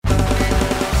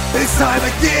It's time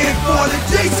again for the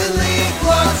Jason Lee and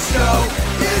Clark Show.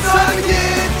 It's time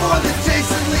again for the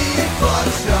Jason Lee and Clark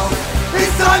Show.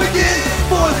 It's time again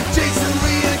for the Jason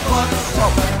Lee and Clark Show.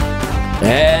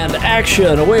 And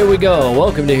action, away we go.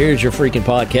 Welcome to Here's Your Freaking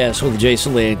Podcast with the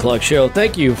Jason Lee and Clark Show.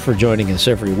 Thank you for joining us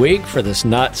every week for this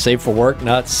not safe for work,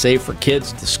 not safe for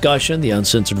kids discussion, the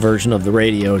uncensored version of the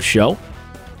radio show.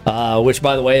 Which,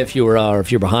 by the way, if you're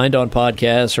behind on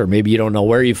podcasts, or maybe you don't know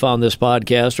where you found this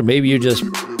podcast, or maybe you just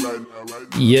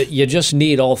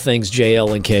need all things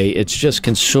JL&K. It's just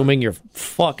consuming your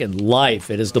fucking life.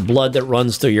 It is the blood that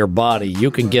runs through your body. You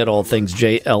can get all things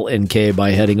JL&K by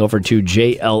heading over to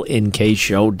jlnkshow.com.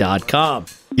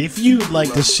 If you'd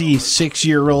like to see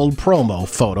 6-year-old promo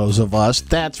photos of us,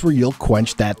 that's where you'll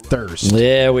quench that thirst.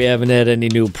 Yeah, we haven't had any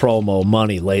new promo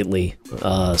money lately.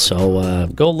 So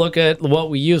go look at what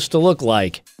we used to look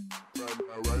like.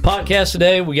 Podcast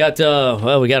today, we got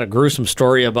a gruesome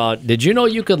story about, did you know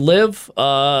you could live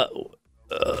after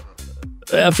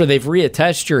they've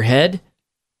reattached your head?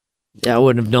 Yeah, I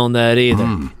wouldn't have known that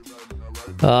either.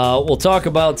 We'll talk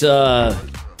about...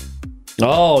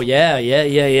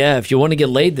 If you want to get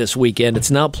laid this weekend,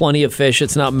 it's not Plenty of Fish,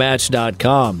 it's not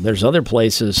Match.com. There's other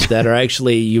places that are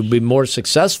actually, you'll be more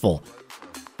successful.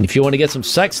 If you want to get some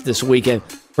sex this weekend,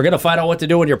 we're going to find out what to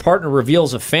do when your partner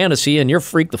reveals a fantasy and you're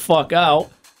freaked the fuck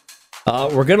out.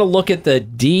 We're going to look at the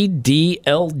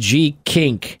DDLG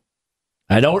kink.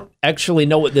 I don't actually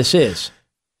know what this is.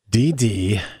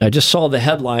 DD. I just saw the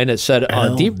headline. It said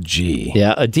a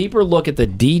deeper look at the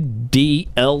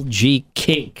DDLG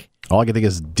kink. All I can think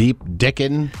is deep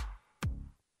dickin'.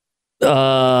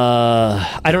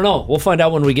 I don't know. We'll find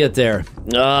out when we get there.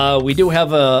 We do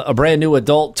have a brand new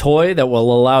adult toy that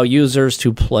will allow users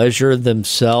to pleasure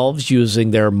themselves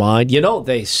using their mind. You know,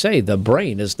 they say the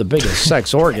brain is the biggest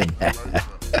sex organ.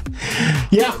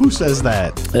 Yeah, who says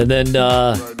that? And then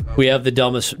we have the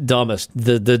dumbest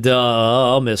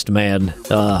man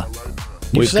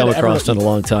we've come across in a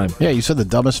long time. Yeah, you said the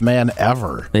dumbest man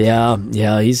ever. Yeah,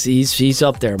 he's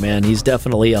up there, man. He's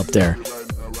definitely up there.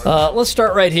 Let's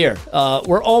start right here.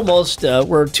 We're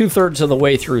 2/3 of the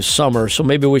way through summer, so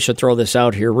maybe we should throw this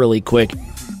out here really quick.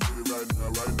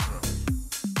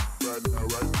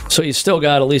 So you still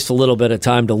got at least a little bit of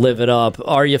time to live it up.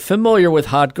 Are you familiar with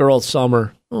Hot Girl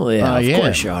Summer? Oh yeah, of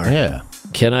course you are. Yeah.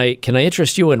 Can I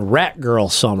interest you in Rat Girl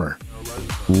Summer?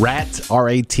 Rat,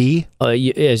 R-A-T?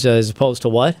 As opposed to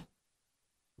what?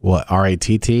 What,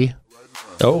 R-A-T-T?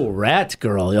 Oh, Rat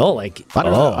Girl. Oh, like... I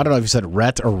don't know if you said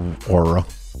rat or...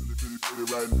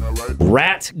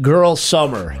 Rat Girl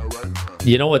Summer.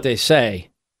 You know what they say,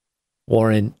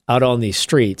 Warren? Out on these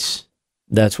streets,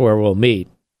 that's where we'll meet.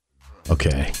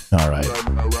 Okay, all right.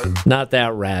 Not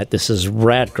that rat. This is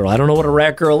Rat Girl. I don't know what a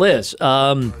Rat Girl is.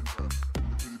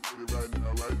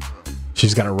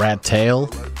 She's got a rat tail.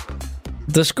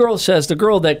 This girl says, the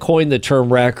girl that coined the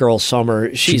term Rat Girl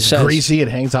Summer, she's greasy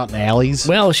and hangs out in alleys.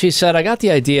 Well, she said, I got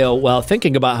the idea while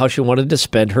thinking about how she wanted to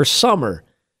spend her summer.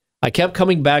 I kept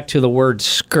coming back to the word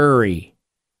scurry,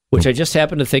 which I just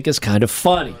happen to think is kind of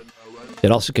funny.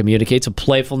 It also communicates a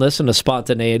playfulness and a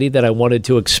spontaneity that I wanted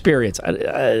to experience.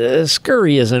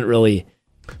 Scurry isn't really...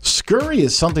 Scurry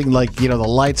is something like, the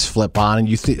lights flip on and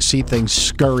you see things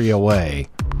scurry away.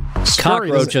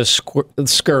 Cockroaches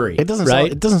scurry. It doesn't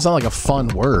right? It doesn't sound like a fun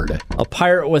word. A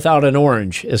pirate without an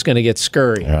orange is going to get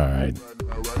scurry. All right.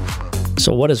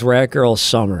 So what is Rat Girl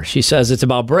Summer? She says it's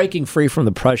about breaking free from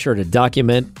the pressure to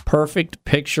document perfect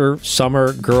picture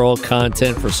summer girl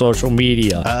content for social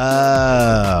media.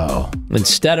 Oh.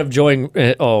 Instead of enjoying...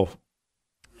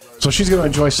 So she's going to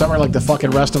enjoy summer like the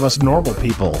fucking rest of us normal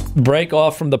people. Break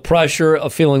off from the pressure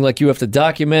of feeling like you have to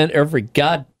document every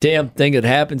goddamn thing that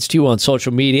happens to you on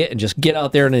social media and just get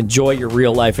out there and enjoy your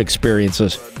real life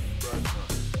experiences.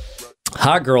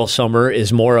 Hot Girl Summer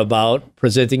is more about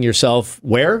presenting yourself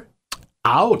where?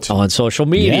 Out. On social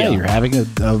media. Yeah, you're having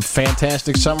a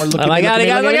fantastic summer. Oh my God, you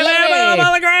got to look at that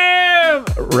on the gram.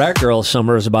 Rat Girl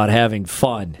Summer is about having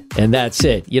fun, and that's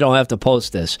it. You don't have to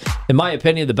post this. In my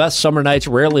opinion, the best summer nights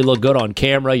rarely look good on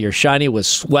camera. You're shiny with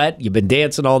sweat. You've been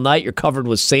dancing all night. You're covered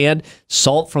with sand,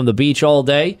 salt from the beach all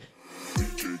day.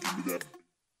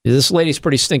 This lady's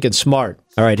pretty stinking smart.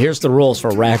 All right, here's the rules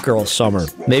for Rat Girl Summer.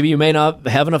 Maybe you may not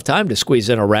have enough time to squeeze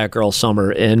in a Rat Girl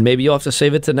Summer, and maybe you'll have to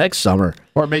save it to next summer.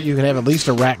 Or maybe you can have at least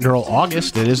a Rat Girl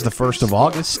August. It is the 1st of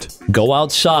August. Go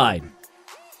outside.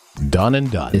 Done and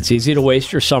done. It's easy to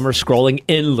waste your summer scrolling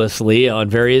endlessly on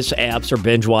various apps or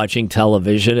binge watching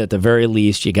television. At the very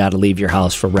least, you got to leave your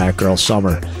house for Rat Girl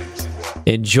Summer.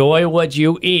 Enjoy what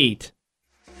you eat.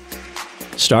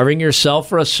 Starving yourself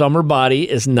for a summer body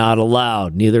is not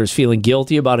allowed. Neither is feeling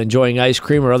guilty about enjoying ice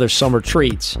cream or other summer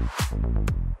treats.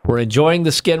 We're enjoying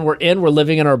the skin we're in. We're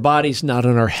living in our bodies, not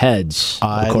in our heads,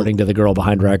 according to the girl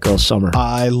behind Rat Girl Summer.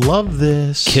 I love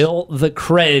this. Kill the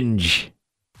cringe.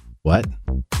 What?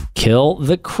 Kill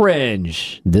the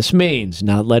cringe. This means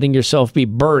not letting yourself be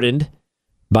burdened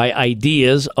by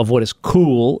ideas of what is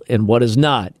cool and what is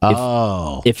not.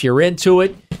 If you're into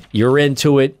it, you're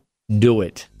into it. Do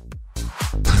it.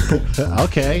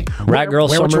 Okay. Rat Girl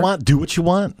Wear what Summer. you want. Do what you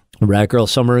want. Rat Girl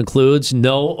Summer includes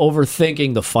no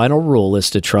overthinking. The final rule is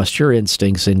to trust your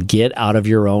instincts and get out of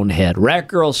your own head. Rat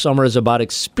Girl Summer is about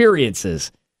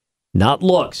experiences, not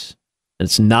looks.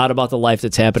 It's not about the life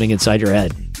that's happening inside your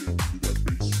head.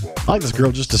 I like this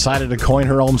girl just decided to coin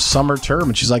her own summer term,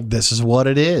 and she's like, this is what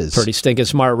it is. Pretty stinking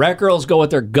smart. Rat girls go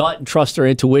with their gut and trust their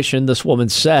intuition. This woman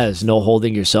says, no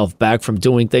holding yourself back from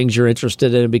doing things you're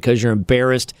interested in because you're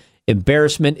embarrassed.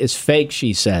 Embarrassment is fake,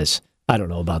 she says. I don't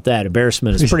know about that.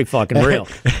 Embarrassment is pretty fucking real.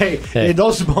 Hey, in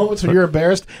those moments when you're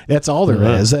embarrassed, that's all there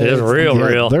is. It is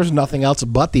real. There's nothing else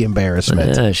but the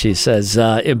embarrassment. She says,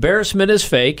 embarrassment is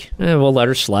fake. We'll let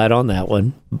her slide on that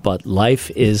one. But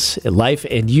life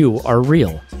and you are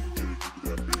real.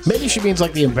 Maybe she means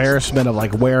like the embarrassment of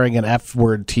like wearing an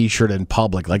F-word T-shirt in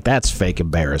public. Like that's fake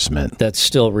embarrassment. That's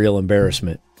still real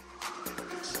embarrassment.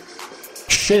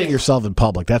 Shitting yourself in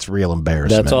public, that's real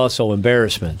embarrassment. That's also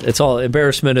embarrassment.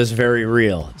 Embarrassment is very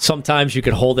real. Sometimes you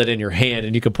can hold it in your hand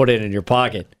and you can put it in your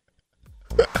pocket.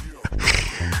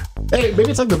 Hey, maybe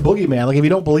it's like the boogeyman. Like if you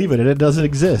don't believe it doesn't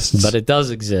exist. But it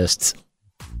does exist.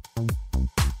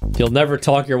 You'll never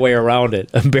talk your way around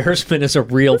it. Embarrassment is a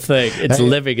real thing. It's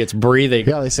living. It's breathing.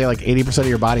 Yeah, they say like 80% of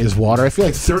your body is water. I feel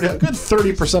like a good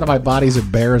 30% of my body is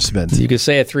embarrassment. You can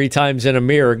say it 3 times in a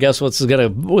mirror. Guess what's gonna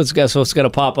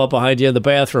pop up behind you in the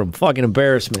bathroom? Fucking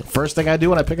embarrassment. First thing I do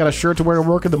when I pick out a shirt to wear to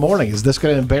work in the morning is this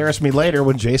going to embarrass me later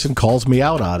when Jason calls me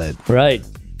out on it. Right.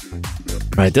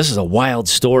 This is a wild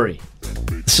story.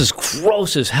 This is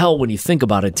gross as hell when you think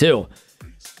about it too.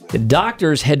 The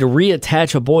doctors had to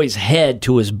reattach a boy's head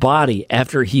to his body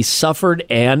after he suffered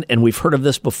and we've heard of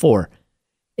this before,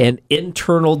 an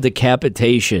internal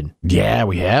decapitation. Yeah,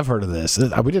 we have heard of this.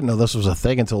 We didn't know this was a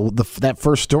thing until that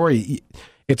first story.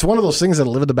 It's one of those things that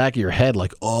live in the back of your head,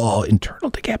 like, internal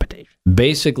decapitation.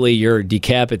 Basically, you're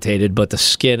decapitated, but the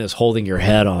skin is holding your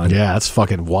head on. Yeah, that's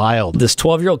fucking wild. This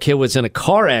 12-year-old kid was in a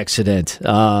car accident.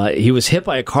 He was hit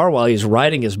by a car while he was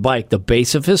riding his bike. The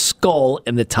base of his skull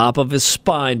and the top of his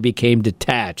spine became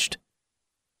detached.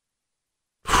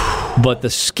 But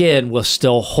the skin was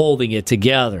still holding it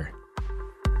together.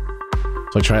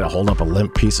 So I try to hold up a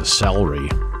limp piece of celery.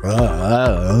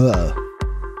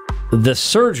 The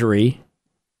surgery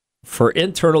for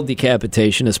internal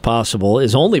decapitation is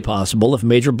only possible if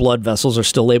major blood vessels are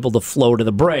still able to flow to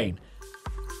the brain.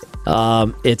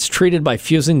 It's treated by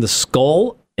fusing the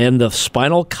skull and the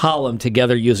spinal column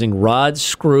together using rods,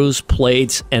 screws,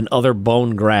 plates, and other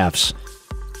bone grafts.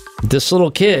 This little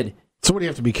kid... So what, do you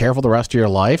have to be careful the rest of your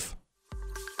life?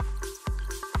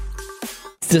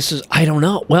 I don't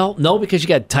know. Well, no, because you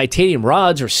got titanium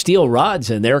rods or steel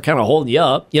rods in there kind of holding you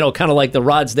up. Kind of like the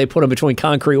rods they put in between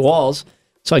concrete walls.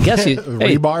 So I guess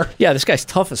rebar? Yeah, this guy's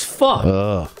tough as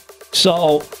fuck.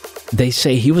 So they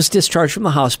say he was discharged from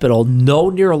the hospital. No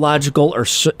neurological or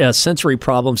sensory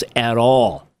problems at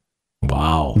all.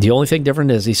 Wow. The only thing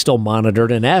different is he's still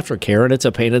monitored in aftercare, and it's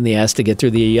a pain in the ass to get through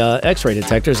the X-ray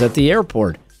detectors at the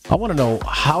airport. I want to know,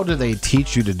 how do they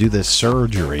teach you to do this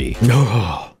surgery?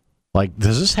 Like,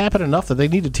 does this happen enough that they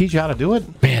need to teach you how to do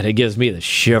it? Man, it gives me the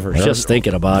shivers just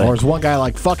thinking about it. Or is one guy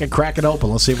like, fucking crack it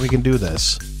open, let's see if we can do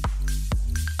this.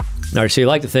 All right, so you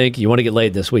like to think you want to get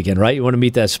laid this weekend, right? You want to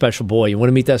meet that special boy. You want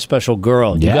to meet that special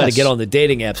girl. You got to get on the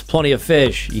dating apps. Plenty of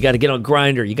fish. You got to get on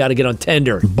Grindr. You got to get on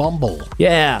Tinder. Bumble.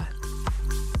 Yeah.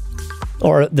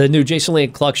 Or the new Jason Lee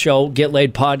and Cluck Show Get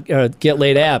Laid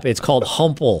app. It's called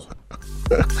Humple.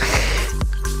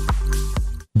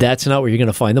 That's not where you're going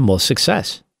to find the most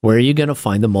success. Where are you going to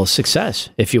find the most success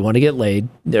if you want to get laid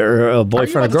or a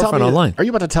boyfriend or girlfriend online? Are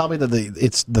you about to tell me that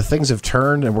the things have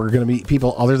turned and we're going to meet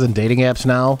people other than dating apps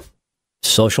now?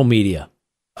 Social media.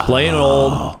 Plain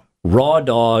old, raw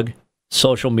dog,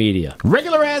 social media.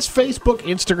 Regular ass Facebook,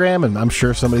 Instagram, and I'm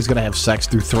sure somebody's going to have sex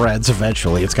through Threads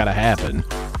eventually. It's got to happen.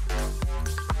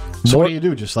 So what do you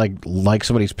do? Just like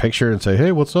somebody's picture and say,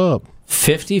 hey, what's up?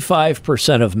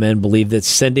 55% of men believe that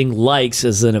sending likes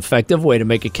is an effective way to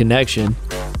make a connection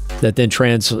that then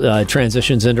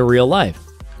transitions into real life.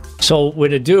 So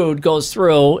when a dude goes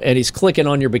through and he's clicking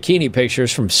on your bikini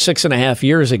pictures from 6.5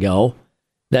 years ago,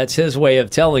 That's his way of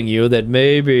telling you that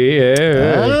maybe.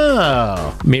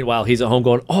 Oh. Meanwhile, he's at home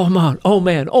going, oh,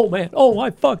 man, I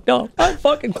fucked up. I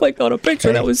fucking clicked on a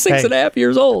picture that was 6.5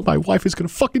 years old. My wife is going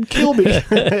to fucking kill me.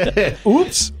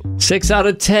 Oops. 6 out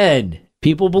of 10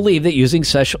 people believe that using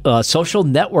social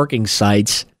networking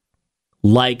sites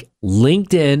like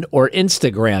LinkedIn or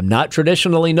Instagram, not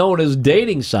traditionally known as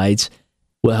dating sites,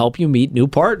 will help you meet new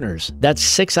partners. That's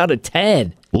 6 out of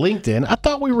 10. LinkedIn? I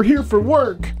thought we were here for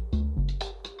work.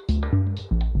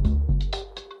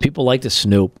 People like to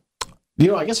snoop. You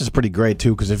know, I guess it's pretty great,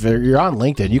 too, because if you're on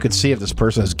LinkedIn, you can see if this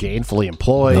person is gainfully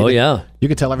employed. Oh, yeah. You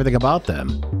can tell everything about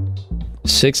them.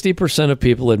 60% of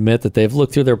people admit that they've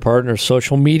looked through their partner's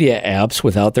social media apps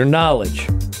without their knowledge.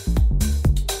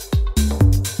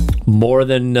 More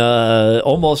than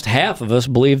almost half of us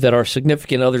believe that our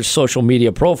significant other's social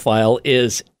media profile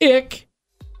is ick.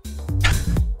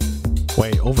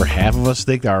 Wait, over half of us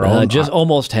think our own? Just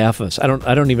almost half of us. I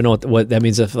don't even know what that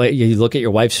means. If you look at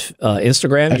your wife's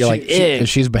Instagram, you're like, ick. And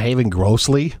she's behaving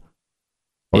grossly?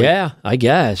 Yeah, I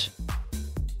guess.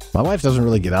 My wife doesn't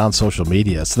really get on social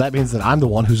media, so that means that I'm the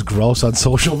one who's gross on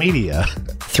social media.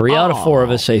 3 out of 4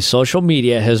 of us say social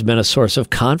media has been a source of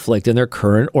conflict in their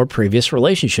current or previous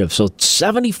relationship. So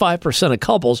 75% of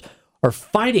couples are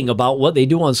fighting about what they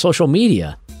do on social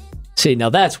media. See, now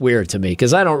that's weird to me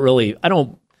because I'm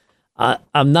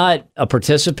not a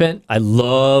participant. I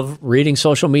love reading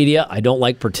social media. I don't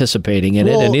like participating in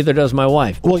it, and neither does my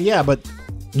wife. Well, yeah, but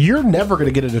you're never going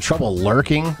to get into trouble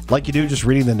lurking like you do just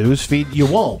reading the news feed. You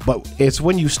won't, but it's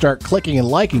when you start clicking and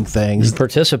liking things. You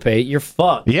participate, you're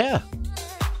fucked. Yeah.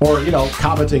 Or,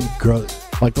 commenting,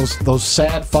 like those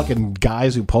sad fucking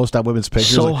guys who post on women's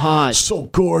pictures. So like, hot. So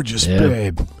gorgeous,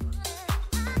 babe.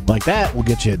 Like that will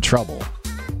get you in trouble.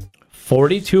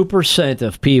 42%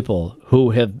 of people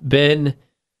who have been,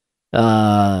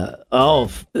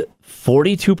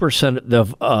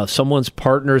 42% of someone's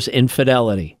partner's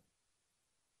infidelity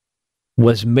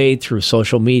was made through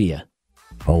social media.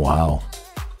 Oh, wow.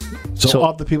 So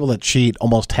of the people that cheat,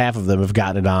 almost half of them have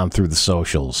gotten it on through the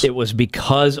socials. It was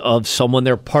because of someone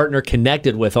their partner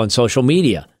connected with on social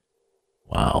media.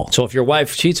 Wow. So if your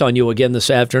wife cheats on you again this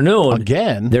afternoon,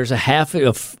 there's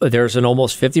an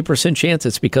almost 50% chance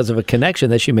it's because of a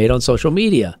connection that she made on social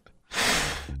media.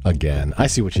 Again, I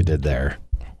see what you did there.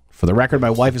 For the record, my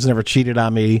wife has never cheated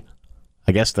on me,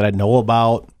 I guess, that I know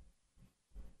about.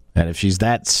 And if she's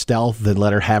that stealth, then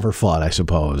let her have her fun, I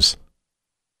suppose.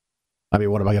 I mean,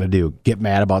 what am I going to do? Get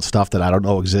mad about stuff that I don't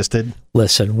know existed?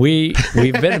 Listen, we've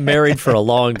been married for a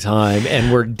long time,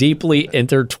 and we're deeply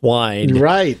intertwined.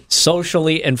 Right.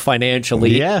 Socially and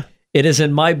financially. Yeah. It is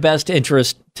in my best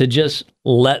interest to just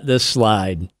let this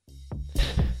slide.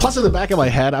 Plus, in the back of my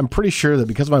head, I'm pretty sure that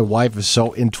because my wife is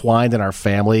so entwined in our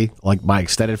family, like my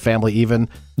extended family even,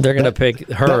 they're going to pick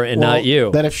her and not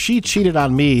you. That if she cheated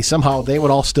on me, somehow they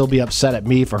would all still be upset at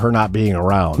me for her not being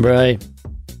around. Right.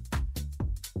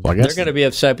 Well, I guess they're going to be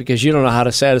upset because you don't know how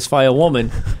to satisfy a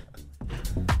woman.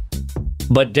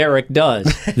 But Derek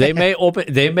does. They may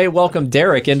welcome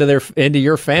Derek into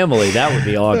your family. That would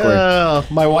be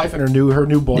awkward. My wife and her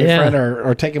new boyfriend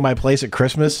are taking my place at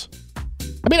Christmas.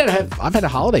 I mean, I've had the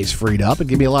holidays freed up and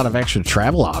give me a lot of extra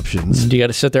travel options. You got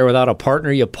to sit there without a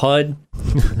partner, you pud.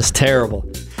 It's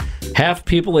terrible. Half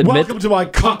people admit... Welcome to my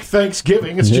cuck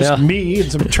Thanksgiving. It's just me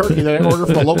and some turkey that I ordered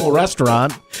from a local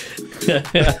restaurant.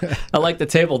 I like the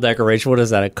table decoration. What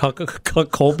is that? A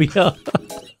cuckobia?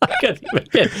 I can't even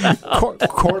get that out.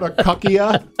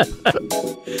 Cornucopia.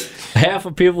 Half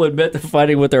of people admit to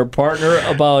fighting with their partner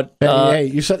about... Hey,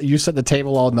 you set the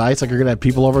table all nice, like you're going to have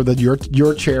people over, then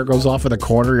your chair goes off in the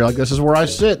corner. You're like, this is where I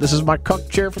sit. This is my cuck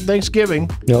chair for Thanksgiving.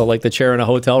 Like the chair in a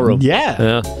hotel room.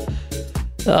 Yeah.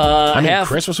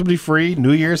 Christmas would be free.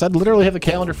 New Year's, I'd literally have the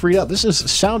calendar freed up. This is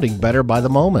sounding better by the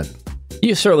moment.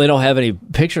 You certainly don't have any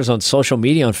pictures on social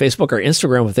media, on Facebook or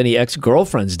Instagram with any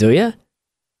ex-girlfriends, do you?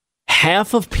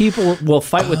 Half of people will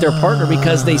fight with their partner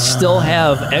because they still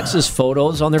have ex's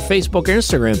photos on their Facebook or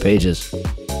Instagram pages.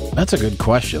 That's a good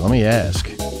question. Let me ask.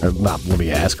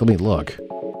 Let me look.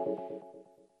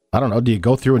 I don't know. Do you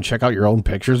go through and check out your own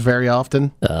pictures very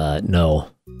often? No.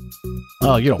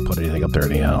 Oh, you don't put anything up there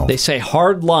anyhow. They say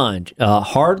hard launch,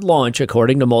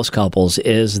 according to most couples,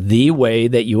 is the way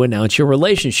that you announce your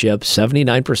relationship.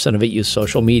 79% of it use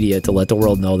social media to let the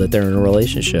world know that they're in a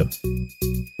relationship.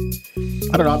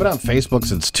 I don't know. I've been on Facebook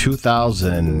since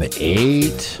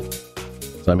 2008.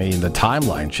 So, I mean, the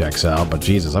timeline checks out, but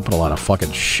Jesus, I put a lot of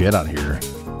fucking shit on here.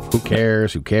 Who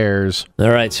cares? Who cares? All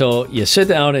right, so you sit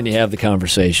down and you have the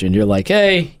conversation. You're like,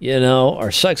 hey,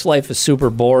 our sex life is super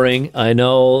boring. I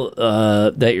know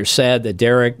that you're sad that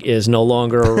Derek is no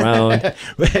longer around.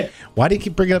 Why do you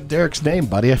keep bringing up Derek's name,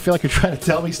 buddy? I feel like you're trying to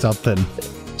tell me something.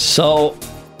 So...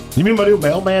 You mean my new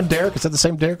mailman, Derek? Is that the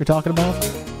same Derek you're talking about?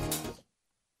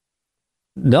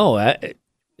 No,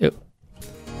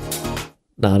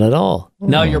 not at all.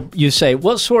 Now you say,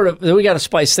 what sort of? We got to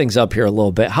spice things up here a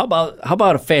little bit. How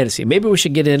about a fantasy? Maybe we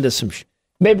should get into some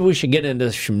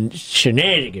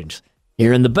shenanigans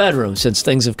here in the bedroom, since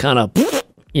things have kind of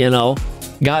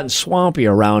gotten swampy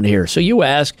around here. So you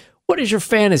ask, what is your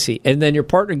fantasy? And then your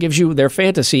partner gives you their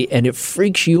fantasy, and it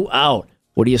freaks you out.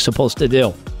 What are you supposed to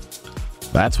do?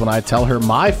 That's when I tell her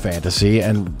my fantasy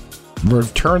and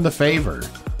return the favor.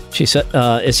 She said,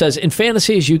 it says, in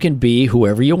fantasies, you can be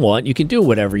whoever you want. You can do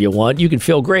whatever you want. You can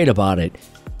feel great about it.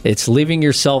 It's leaving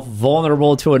yourself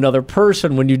vulnerable to another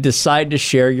person when you decide to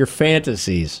share your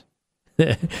fantasies.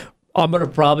 I'm going to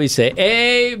probably say,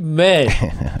 amen.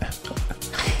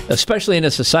 Especially in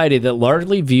a society that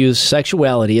largely views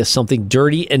sexuality as something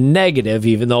dirty and negative,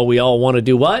 even though we all want to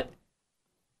do what?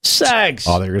 Sex.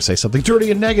 Oh, they're going to say something dirty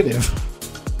and negative.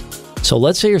 So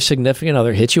let's say your significant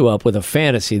other hits you up with a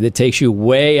fantasy that takes you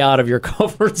way out of your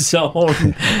comfort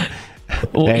zone.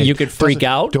 Hey, you could freak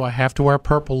out. Do I have to wear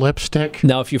purple lipstick?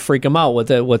 Now, if you freak them out,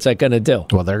 what's that going to do?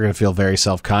 Well, they're going to feel very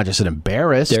self-conscious and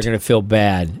embarrassed. They're going to feel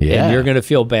bad. Yeah. And you're going to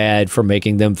feel bad for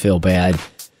making them feel bad.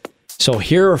 So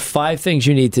here are 5 things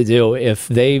you need to do if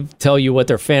they tell you what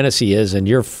their fantasy is and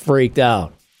you're freaked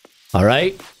out. All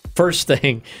right? First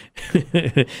thing,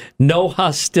 no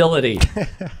hostility.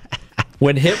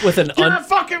 When hit with an... You're a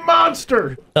fucking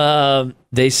monster!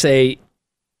 They say...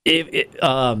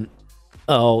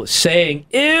 saying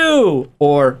ew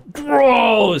or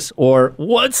gross or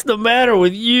what's the matter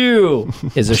with you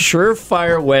is a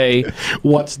surefire way.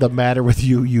 What's the matter with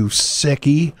you, you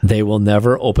sickie? They will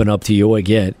never open up to you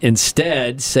again.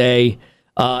 Instead, say,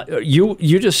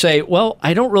 you just say, well,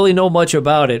 I don't really know much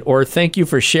about it, or thank you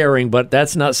for sharing, but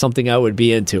that's not something I would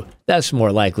be into. That's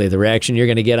more likely the reaction you're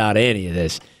going to get out of any of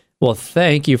this. Well,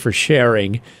 thank you for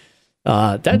sharing.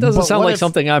 That doesn't sound like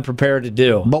something I'm prepared to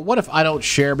do. But what if I don't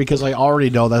share because I already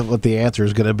know that what the answer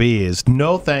is going to be is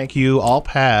no, thank you, I'll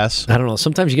pass. I don't know.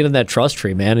 Sometimes you get in that trust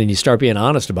tree, man, and you start being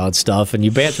honest about stuff, and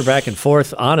you banter back and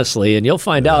forth honestly, and you'll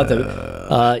find out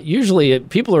that usually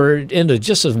people are into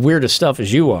just as weird as stuff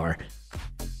as you are.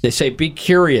 They say be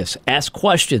curious, ask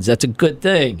questions. That's a good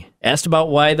thing. Ask about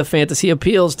why the fantasy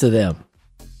appeals to them.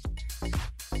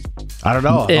 I don't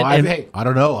know. I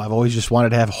don't know. I've always just wanted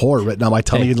to have whore written on my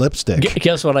tummy in lipstick.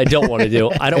 Guess what I don't want to do?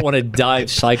 I don't want to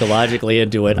dive psychologically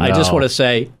into it. No. I just want to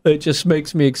say, it just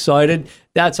makes me excited.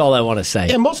 That's all I want to say.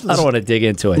 Yeah, I don't want to dig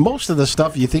into it. Most of the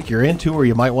stuff you think you're into or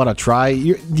you might want to try,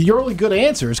 your only good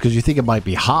answer is because you think it might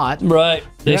be hot. Right.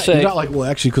 You're not like, well,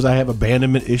 actually, because I have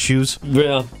abandonment issues.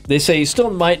 Yeah. They say you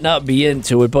still might not be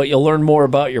into it, but you'll learn more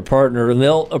about your partner, and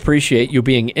they'll appreciate you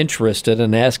being interested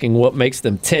and asking what makes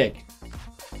them tick.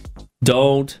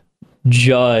 Don't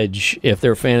judge if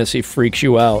their fantasy freaks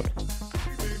you out.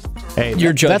 Hey,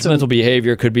 your judgmental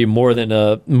behavior could be more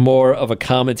of a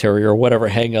commentary or whatever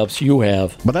hang-ups you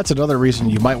have. But that's another reason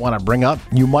you might want to bring up.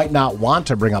 You might not want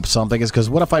to bring up something is because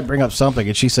what if I bring up something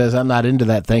and she says, I'm not into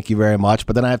that, thank you very much,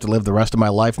 but then I have to live the rest of my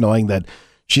life knowing that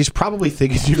she's probably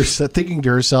thinking to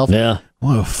herself, yeah,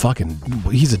 well,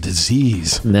 he's a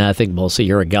disease. Nah, I think mostly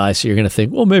you're a guy, so you're going to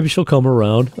think, well, maybe she'll come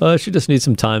around. She just needs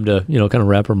some time to, kind of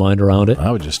wrap her mind around it. I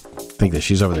would just think that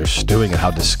she's over there stewing at how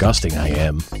disgusting I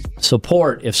am.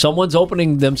 Support. If someone's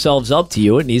opening themselves up to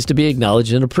you, it needs to be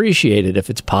acknowledged and appreciated. If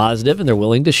it's positive and they're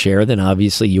willing to share, then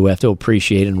obviously you have to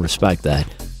appreciate and respect that.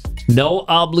 No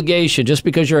obligation. Just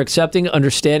because you're accepting,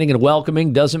 understanding, and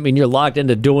welcoming doesn't mean you're locked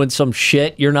into doing some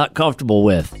shit you're not comfortable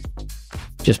with.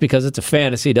 Just because it's a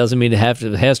fantasy doesn't mean it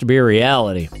has to be a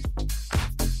reality.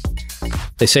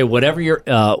 They say whatever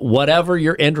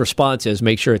your end response is,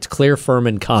 make sure it's clear, firm,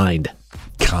 and kind.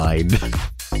 Kind.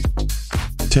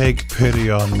 Take pity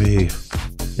on me.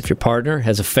 If your partner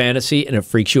has a fantasy and it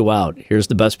freaks you out, here's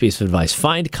the best piece of advice.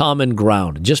 Find common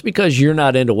ground. Just because you're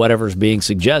not into whatever's being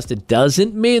suggested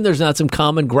doesn't mean there's not some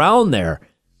common ground there.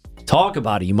 Talk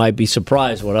about it. You might be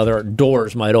surprised what other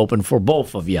doors might open for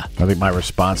both of you. I think my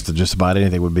response to just about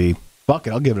anything would be, fuck it,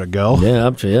 I'll give it a go. Yeah.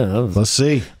 Let's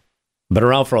see. Been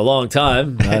around for a long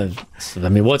time. I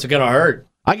mean, what's it going to hurt?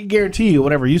 I can guarantee you,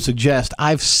 whatever you suggest,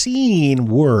 I've seen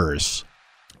worse.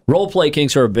 Role-play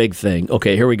kinks are a big thing.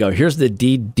 Okay, here we go. Here's the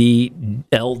DDLG.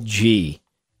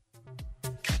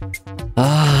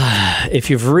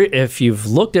 If you've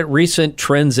looked at recent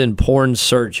trends in porn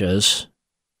searches...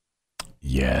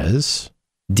 Yes.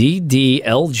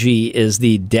 DDLG is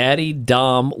the daddy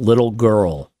dom little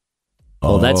girl.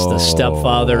 Oh, that's the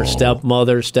stepfather,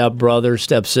 stepmother, stepbrother,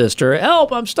 stepsister.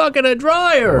 Help, I'm stuck in a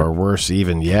dryer. Or worse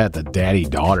even yet, the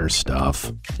daddy-daughter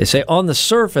stuff. They say on the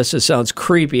surface it sounds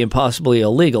creepy and possibly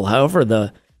illegal. However,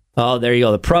 there you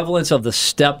go. The prevalence of the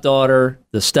stepdaughter,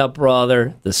 the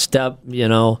stepbrother, that's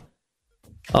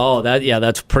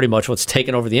pretty much what's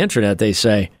taken over the internet, they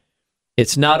say.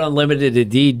 It's not unlimited to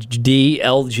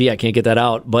DDLG, I can't get that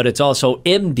out, but it's also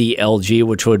MDLG,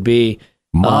 which would be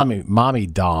Mommy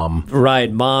dom.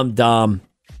 Right, mom dom.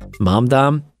 Mom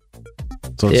dom?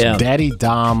 So it's daddy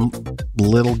dom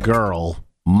little girl,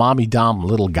 mommy dom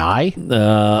little guy?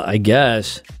 I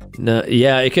guess. No,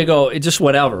 yeah, it could go just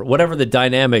whatever the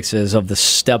dynamics is of the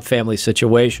step family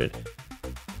situation.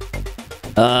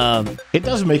 It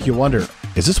does make you wonder,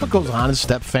 is this what goes on in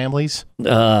step families?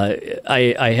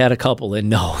 I had a couple, and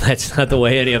no, that's not the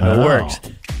way any of it works.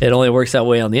 It only works that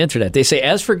way on the internet. They say,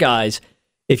 as for guys,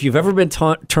 if you've ever been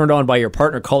turned on by your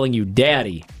partner calling you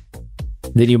daddy,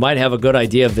 then you might have a good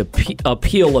idea of the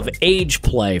appeal of age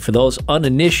play. For those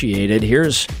uninitiated,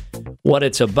 here's what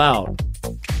it's about.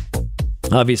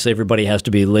 Obviously, everybody has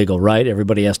to be legal, right?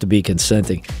 Everybody has to be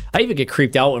consenting. I even get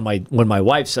creeped out when my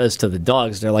wife says to the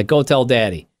dogs, they're like, go tell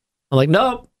daddy. I'm like,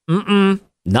 nope,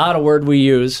 not a word we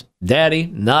use. Daddy,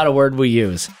 not a word we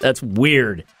use. That's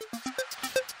weird.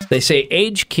 They say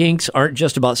age kinks aren't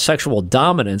just about sexual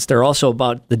dominance. They're also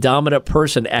about the dominant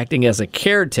person acting as a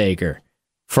caretaker.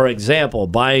 For example,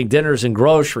 buying dinners and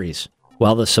groceries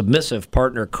while the submissive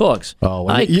partner cooks.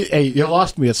 Oh, you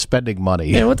lost me at spending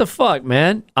money. Hey, what the fuck,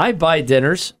 man? I buy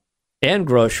dinners and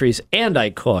groceries and I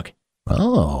cook.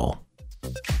 Oh.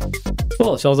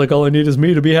 Well, it sounds like all I need is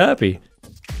me to be happy.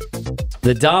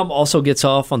 The dom also gets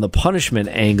off on the punishment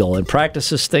angle and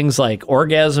practices things like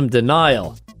orgasm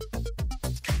denial.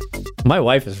 My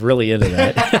wife is really into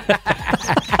that.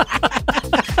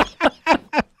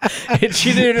 And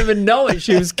she didn't even know it.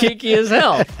 She was kinky as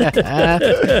hell.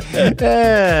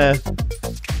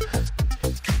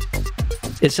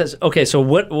 It says, okay, so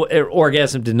what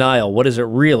orgasm denial, what is it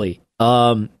really?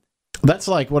 That's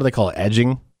like, what do they call it,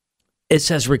 edging? It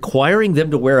says requiring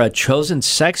them to wear a chosen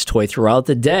sex toy throughout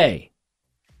the day.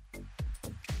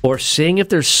 Or seeing if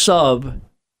their sub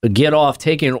get off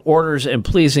taking orders and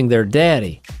pleasing their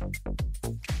daddy.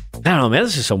 I don't know, man.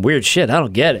 This is some weird shit. I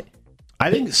don't get it.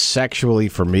 I think sexually,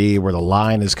 for me, where the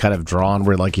line is kind of drawn,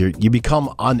 where like you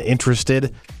become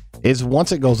uninterested, is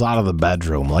once it goes out of the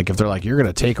bedroom. Like if they're like, you're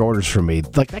going to take orders from me,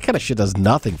 like that kind of shit does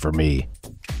nothing for me.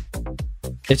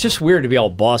 It's just weird to be all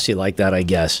bossy like that, I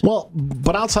guess. Well,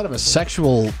 but outside of a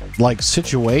sexual like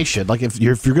situation, like if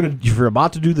you're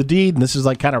about to do the deed and this is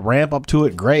like kind of ramp up to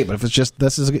it, great. But if it's just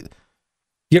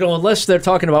unless they're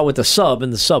talking about with the sub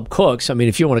and the sub cooks. I mean,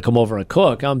 if you want to come over and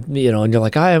cook, and you're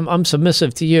like, I'm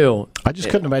submissive to you. I just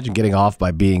couldn't imagine getting off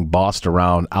by being bossed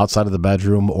around outside of the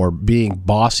bedroom or being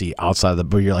bossy outside of the.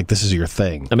 But you're like, this is your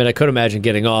thing. I mean, I could imagine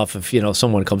getting off if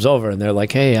someone comes over and they're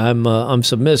like, hey, I'm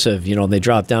submissive. And they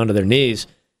drop down to their knees,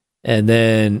 and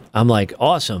then I'm like,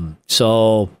 awesome.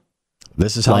 So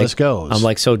this is how this goes. I'm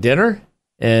like, so dinner,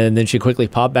 and then she quickly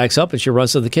backs up and she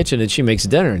runs to the kitchen and she makes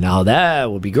dinner. Now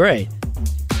that would be great.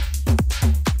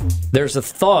 There's a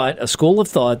school of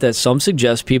thought that some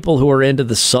suggest people who are into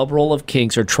the sub-role of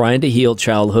kinks are trying to heal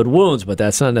childhood wounds, but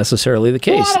that's not necessarily the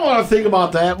case. Well, I don't want to think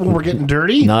about that when we're getting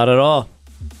dirty. Not at all.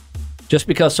 Just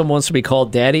because someone wants to be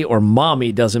called daddy or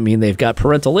mommy doesn't mean they've got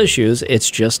parental issues. It's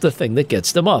just the thing that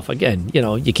gets them off. Again,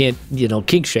 you can't,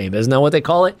 kink shame. Isn't that what they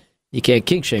call it? You can't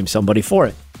kink shame somebody for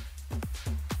it.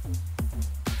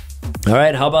 All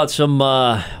right, how about some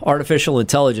artificial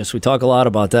intelligence? We talk a lot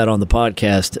about that on the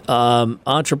podcast.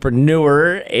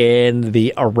 Entrepreneur in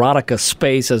the erotica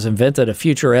space has invented a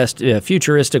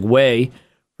futuristic way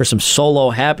for some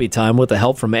solo happy time with the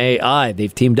help from AI.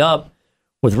 They've teamed up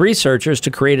with researchers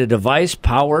to create a device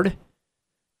powered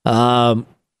are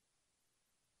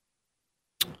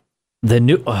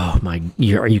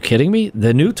you kidding me?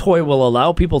 The new toy will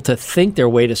allow people to think their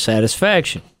way to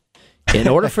satisfaction. In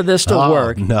order for this to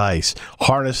work, nice.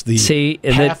 Harness the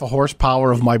half a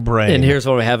horsepower of my brain. And here's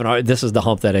what we have. This is the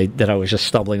hump that I was just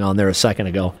stumbling on there a second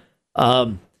ago.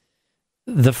 A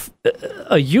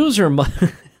user,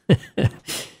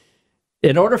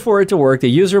 in order for it to work, the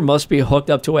user must be hooked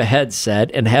up to a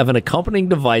headset and have an accompanying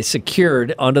device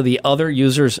secured onto the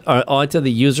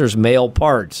user's male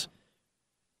parts.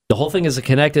 The whole thing is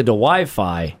connected to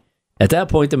Wi-Fi. At that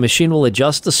point, the machine will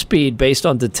adjust the speed based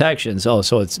on detections. Oh,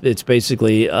 so it's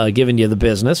basically giving you the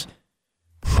business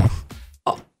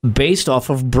based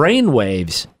off of brain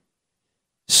waves.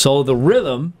 So the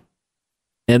rhythm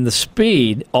and the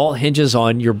speed all hinges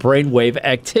on your brainwave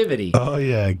activity. Oh,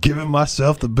 yeah. Giving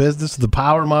myself the business, the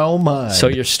power of my own mind. So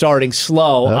you're starting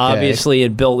slow, Okay. obviously,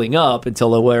 and building up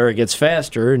until where it gets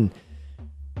faster. And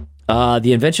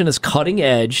the invention is cutting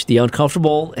edge. The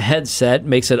uncomfortable headset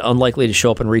makes it unlikely to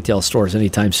show up in retail stores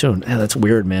anytime soon. That's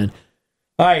weird, man.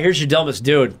 All right, here's your dumbest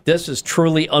dude. This is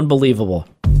truly unbelievable.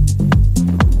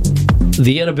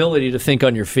 The inability to think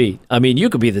on your feet. I mean, you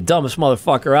could be the dumbest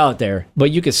motherfucker out there, but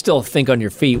you could still think on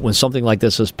your feet when something like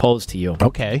this is posed to you.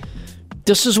 Okay.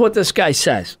 This is what this guy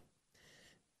says.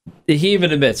 He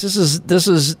even admits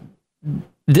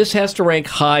this has to rank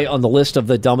high on the list of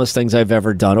the dumbest things I've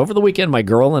ever done. Over the weekend, my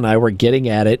girl and I were getting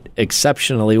at it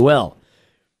exceptionally well.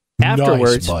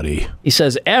 Afterwards, nice, buddy. He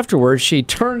says, afterwards, she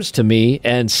turns to me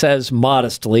and says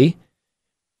modestly,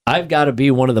 I've got to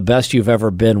be one of the best you've ever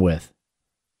been with.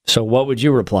 So what would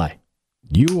you reply?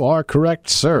 You are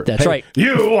correct, sir. That's right.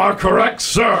 You are correct,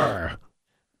 sir.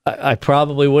 I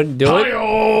probably wouldn't do it,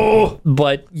 Hi-oh.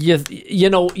 but you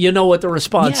know what the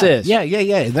response is. Yeah.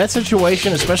 In that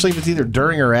situation, especially if it's either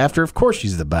during or after, of course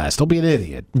she's the best. Don't be an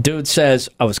idiot. Dude says,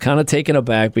 I was kind of taken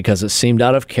aback because it seemed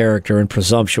out of character and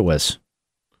presumptuous.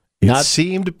 It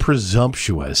seemed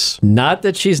presumptuous. Not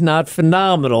that she's not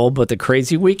phenomenal, but the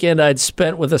crazy weekend I'd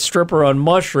spent with a stripper on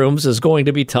mushrooms is going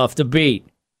to be tough to beat.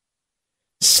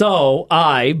 So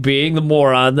I, being the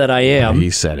moron that I am... He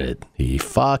said it. He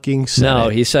fucking said it. No,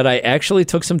 he said I actually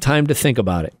took some time to think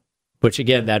about it. Which,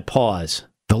 again, that pause.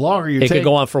 The longer you take... It could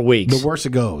go on for weeks. The worse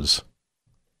it goes.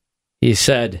 He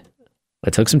said,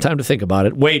 I took some time to think about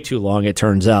it. Way too long, it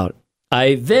turns out.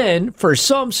 I then, for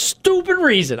some stupid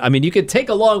reason... I mean, you could take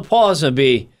a long pause and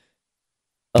be...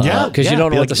 Because you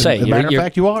don't know what to say. As a matter of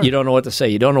fact, you are. You don't know what to say.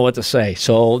 You don't know what to say.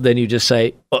 So then you just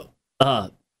say...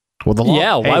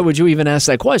 why would you even ask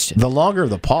that question? The longer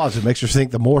the pause, it makes her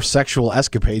think the more sexual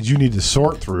escapades you need to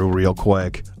sort through real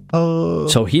quick.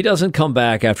 So he doesn't come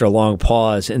back after a long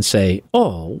pause and say,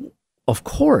 oh, of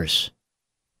course.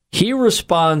 He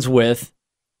responds with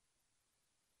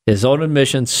his own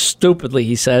admission. Stupidly,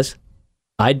 he says,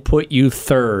 I'd put you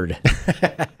third.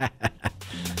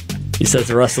 He says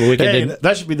the rest of the weekend.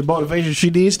 That should be the motivation she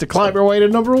needs to climb her way to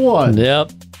number one.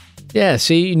 Yep. Yeah,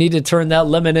 see, you need to turn that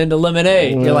lemon into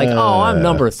lemonade. You're like, oh, I'm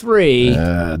number 3.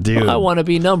 Dude. I want to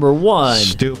be number 1.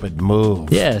 Stupid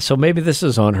move. Yeah, so maybe this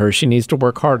is on her. She needs to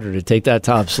work harder to take that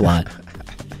top slot.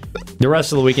 The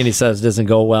rest of the weekend, he says, doesn't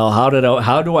go well.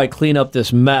 How do I clean up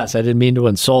this mess? I didn't mean to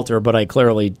insult her, but I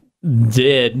clearly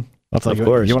did. Of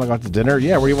course. You want to go out to dinner?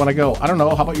 Yeah, where do you want to go? I don't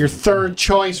know. How about your third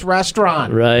choice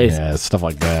restaurant? Right. Yeah, stuff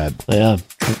like that. Yeah.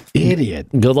 Idiot.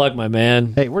 Good luck, my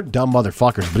man. Hey, we're dumb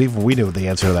motherfuckers, but even we knew the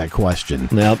answer to that question.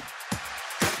 Yep.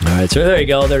 All right, so there you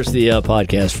go. There's the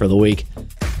podcast for the week.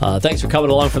 Thanks for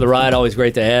coming along for the ride. Always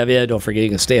great to have you. Don't forget you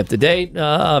can stay up to date.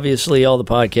 Obviously, all the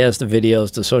podcasts, the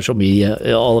videos, the social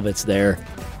media, all of it's there.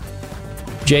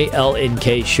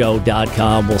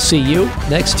 JLNKshow.com. We'll see you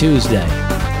next Tuesday.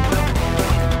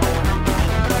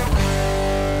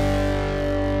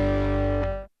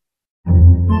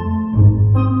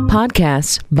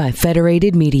 Podcasts by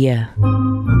Federated Media.